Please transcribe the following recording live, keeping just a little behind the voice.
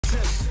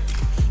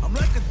I'm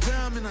like a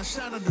diamond, I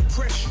shine under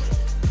pressure.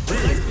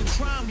 Life's been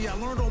trying me, I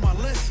learned all my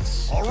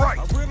lessons. All right,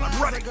 I realize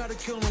I'm ready. I gotta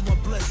kill all my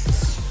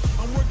blessings.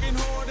 I'm working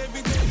hard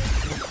every day.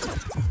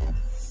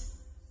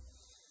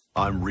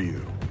 I'm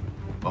Ryu,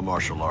 a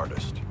martial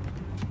artist.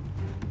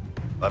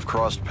 I've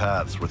crossed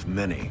paths with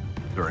many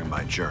during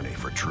my journey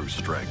for true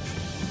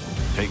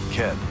strength. Take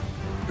Ken,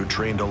 who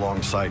trained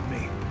alongside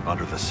me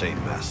under the same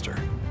master.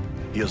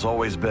 He has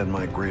always been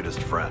my greatest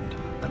friend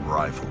and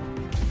rival.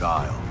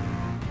 Guile,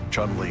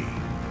 Chun-Li,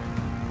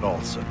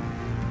 Dhalsim.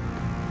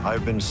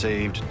 I've been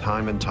saved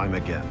time and time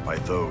again by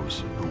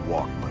those who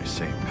walk my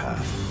same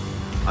path.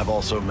 I've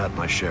also met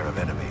my share of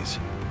enemies,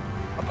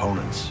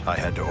 opponents I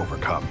had to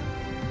overcome.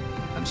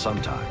 And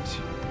sometimes,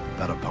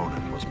 that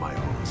opponent was my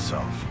own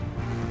self.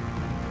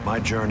 My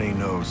journey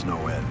knows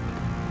no end.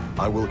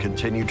 I will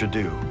continue to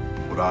do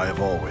what I have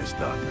always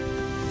done.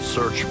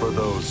 Search for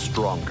those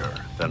stronger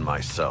than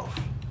myself.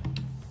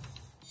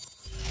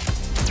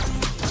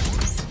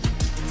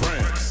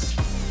 France.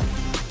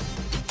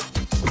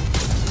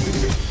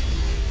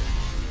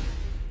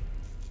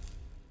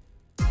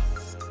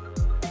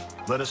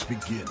 Let us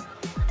begin.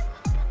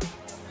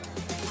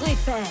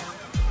 Prepare.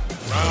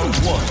 Round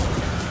one.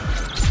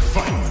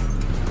 Fight.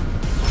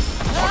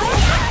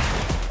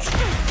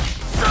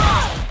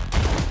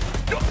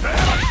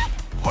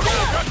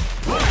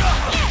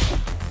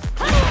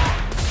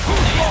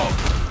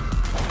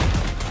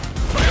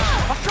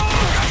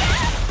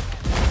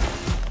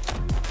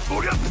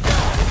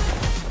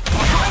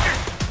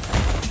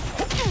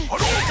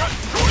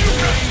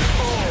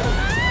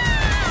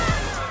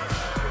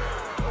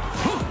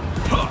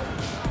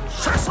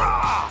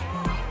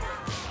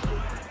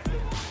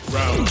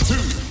 Round two.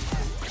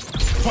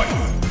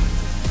 Fight.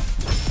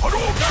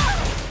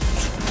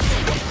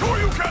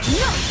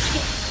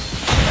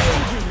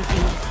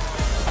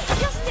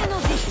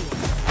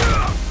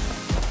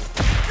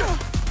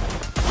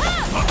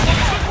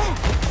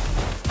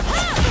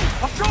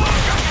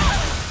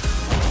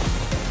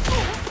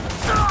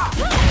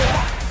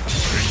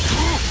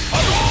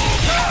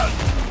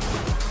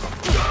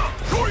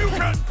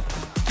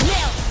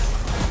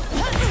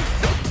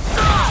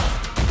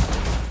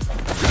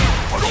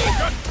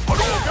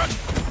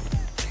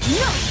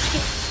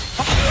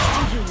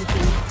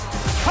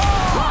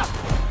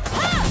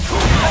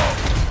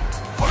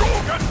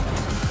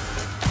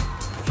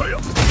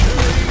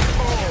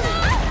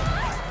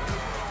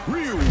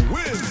 Ryu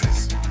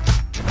wins!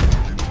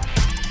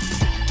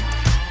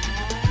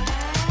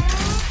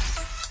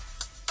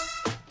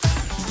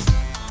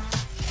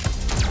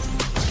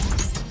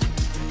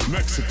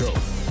 Mexico.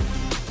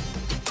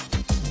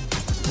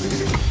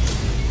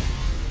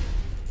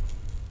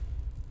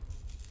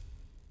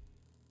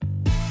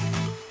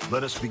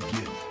 Let us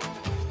begin.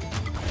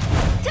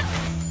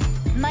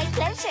 My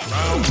pleasure.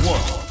 Round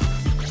one.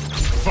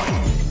 Fight.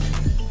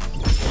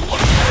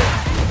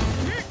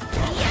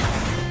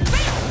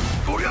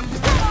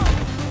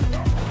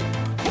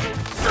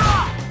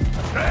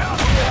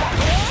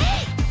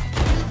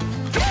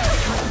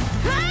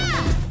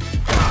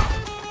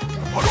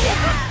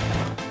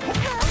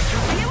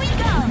 Here we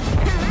go.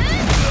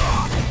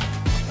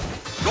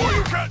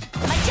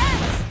 My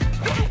chance.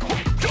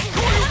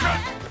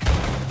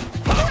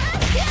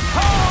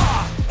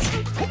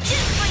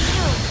 Just for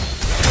you.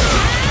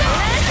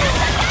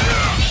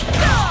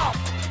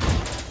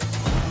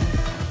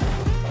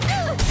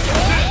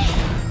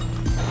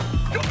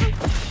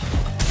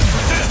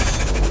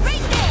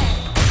 Right there.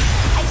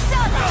 I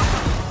saw that.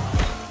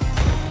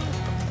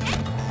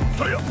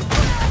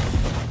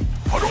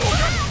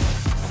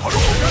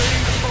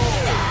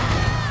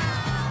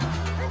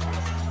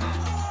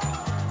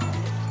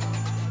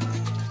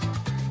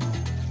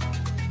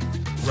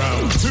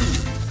 Round two.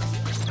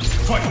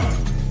 Fight.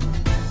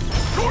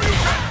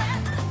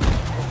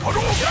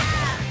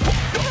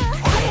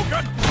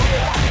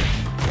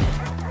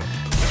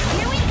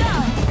 Here we go.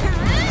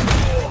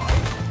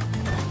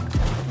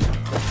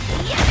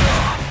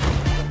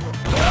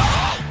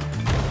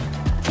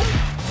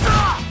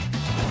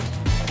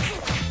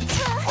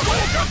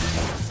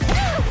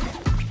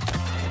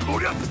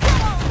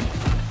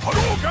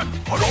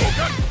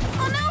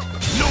 Oh no!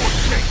 No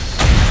escape!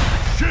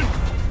 Shin!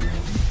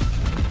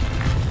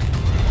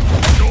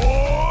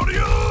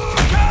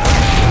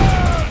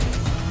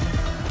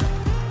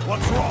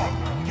 What's wrong?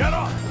 Get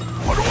up!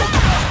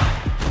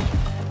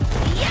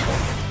 Yes!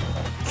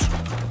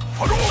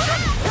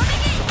 Hadouken!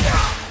 Coming in!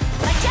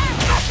 My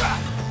chance!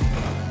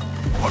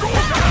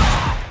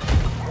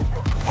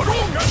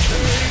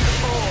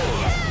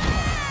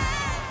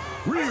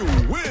 Ryu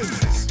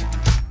wins!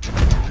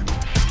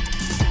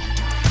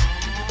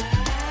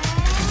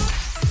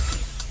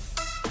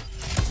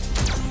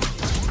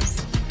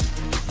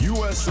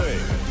 USA.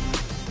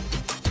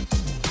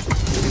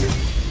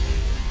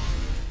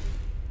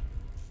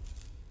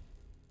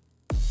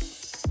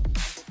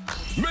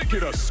 Make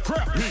it a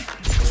scrap meet.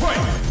 Fight!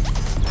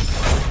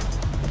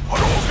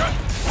 Hadouken!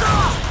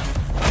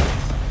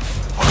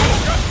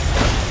 Hadouken!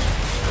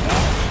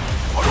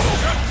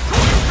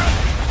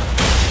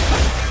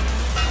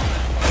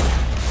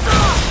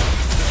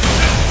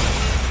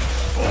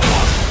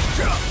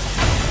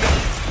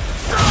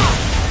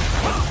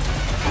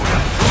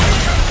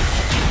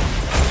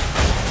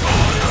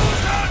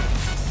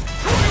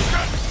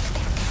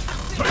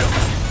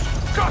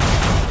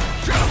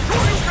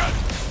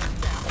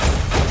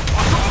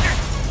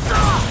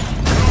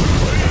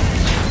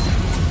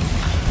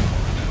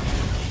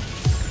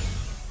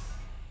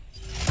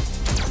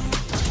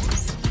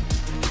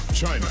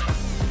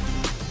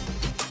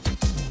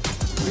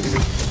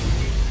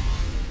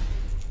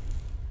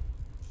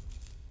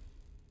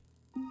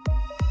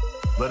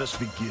 Let us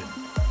begin.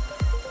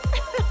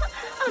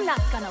 I'm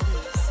not gonna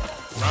lose.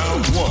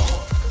 Round one.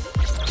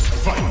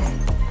 Fight.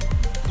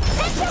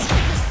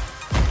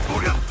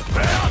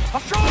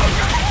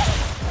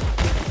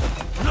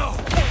 No!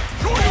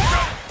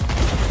 Shoryuken!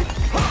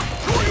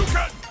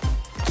 Shoryuken!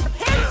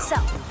 Prepare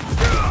yourself.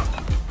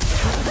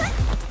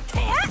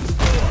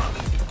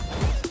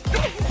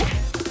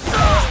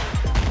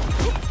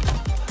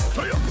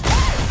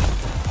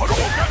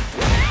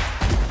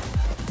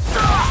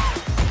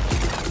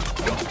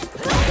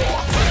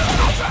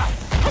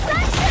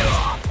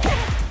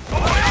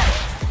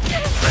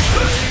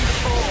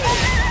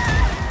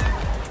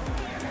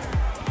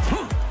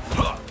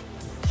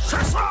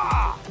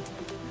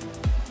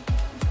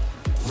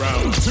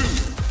 Round two.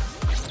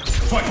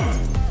 Fight.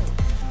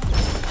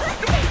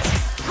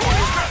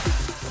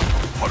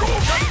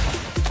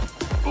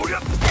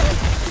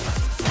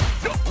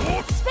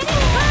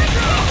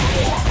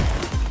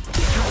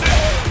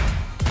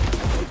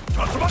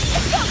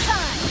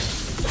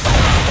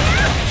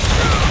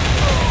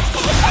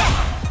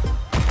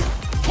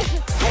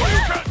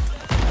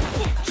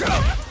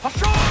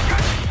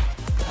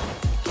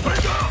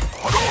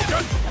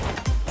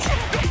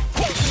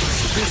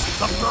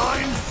 Fists of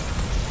nine!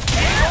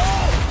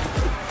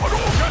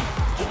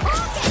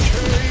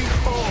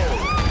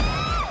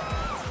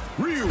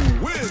 Ryu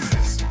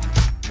wins.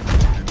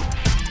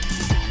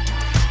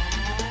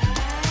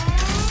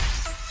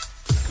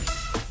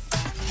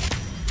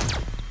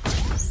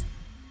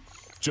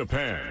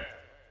 Japan.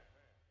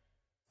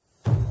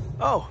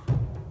 Oh,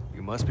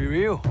 you must be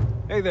Ryu.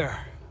 Hey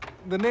there.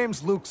 The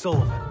name's Luke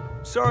Sullivan.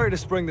 Sorry to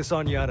spring this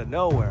on you out of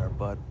nowhere,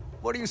 but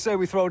what do you say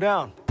we throw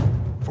down?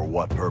 For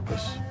what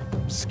purpose?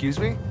 Excuse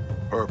me?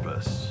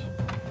 Purpose.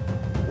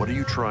 What are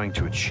you trying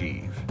to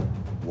achieve?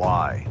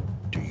 Why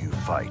do you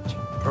fight?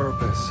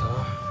 Purpose,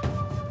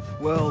 huh?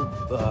 Well,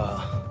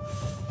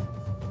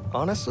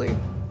 honestly,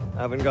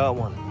 I haven't got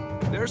one.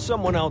 There's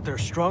someone out there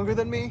stronger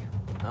than me.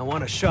 I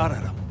want a shot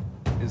at him.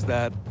 Is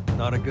that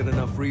not a good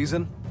enough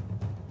reason?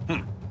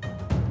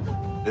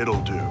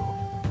 It'll do.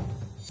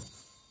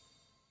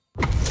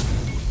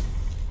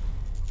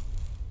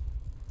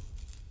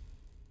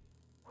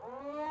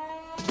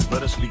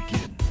 Let us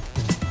begin.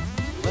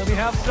 Let me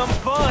have some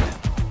fun!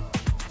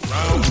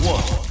 Round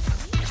one.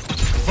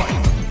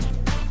 Fight.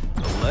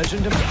 The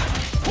legend of...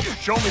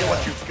 Show me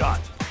what you've got.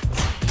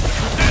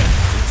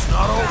 It's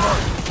not over.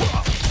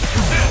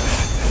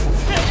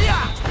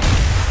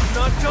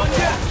 Not done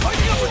yet!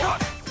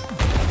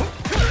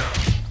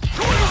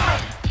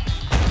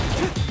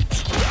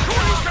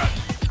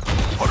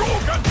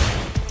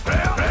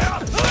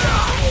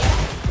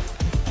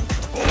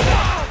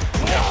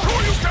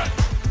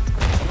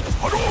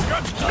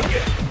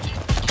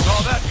 Saw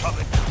that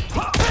coming.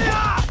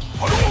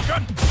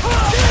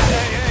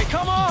 Hey,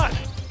 come on!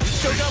 You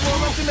still got more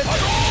left in the...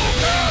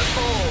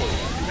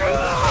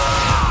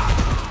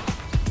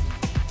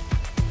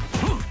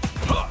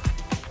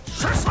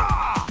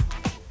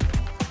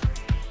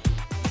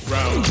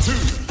 Round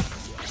two.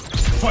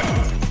 Fight.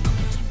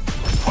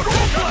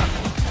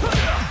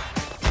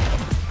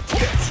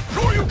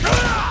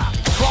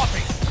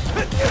 Dropping.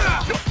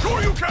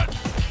 Shoryuken.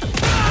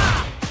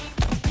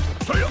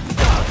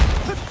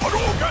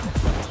 Hadouken.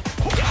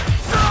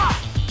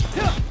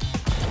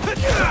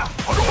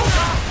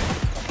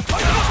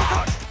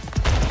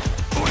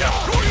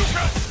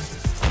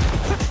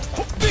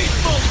 Beast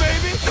mode,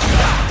 baby!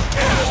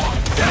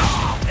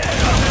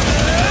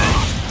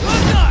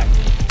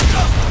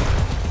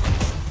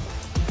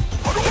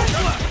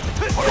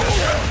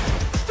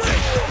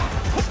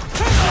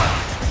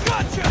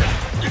 Gotcha!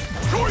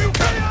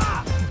 Shoryuken.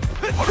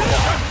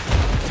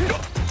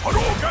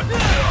 Hadouken.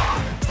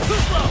 Too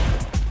slow!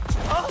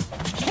 Huh?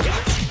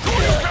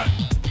 Shoryuken.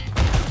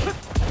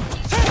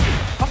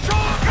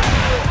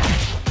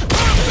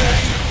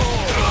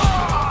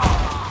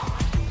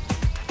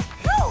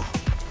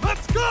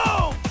 Let's go!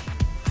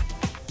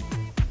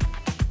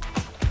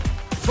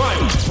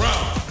 Final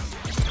round.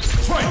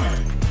 Fight.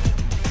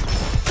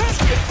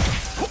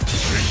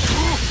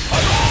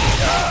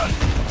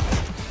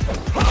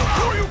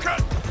 Shoryuken.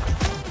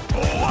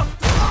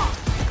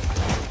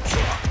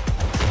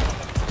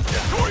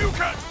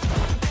 Shoryuken.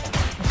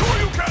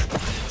 Shoryuken.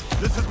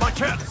 This is my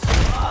chance.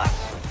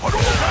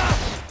 Hadouken.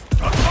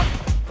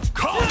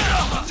 Calm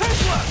down.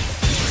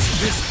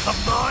 Fists of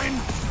nine.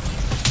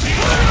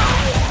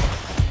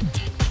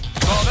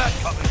 Saw that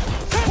coming.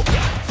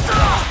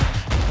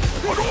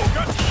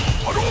 Hadouken.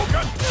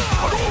 Hadouken.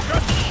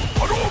 Hadouken.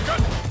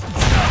 Hadouken.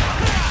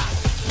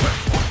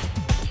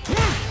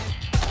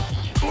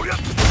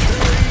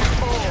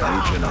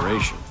 New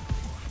generation.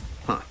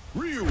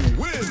 Ryu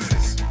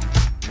wins.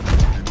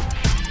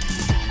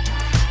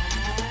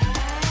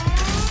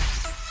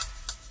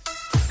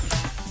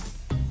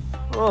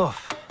 Oh,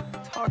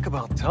 talk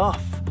about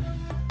tough.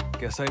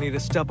 Guess I need to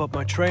step up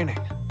my training.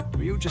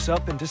 Ryu just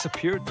up and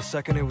disappeared the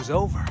second it was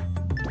over.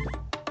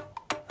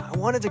 I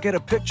wanted to get a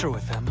picture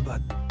with him,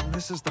 but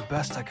this is the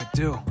best I could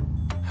do.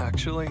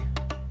 Actually,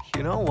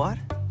 you know what?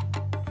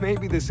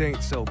 Maybe this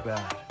ain't so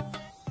bad.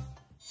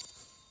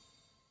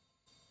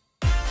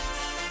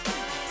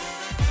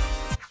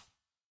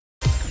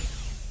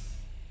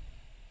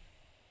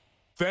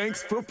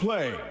 Thanks for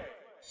playing.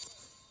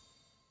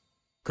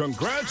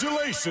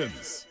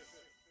 Congratulations!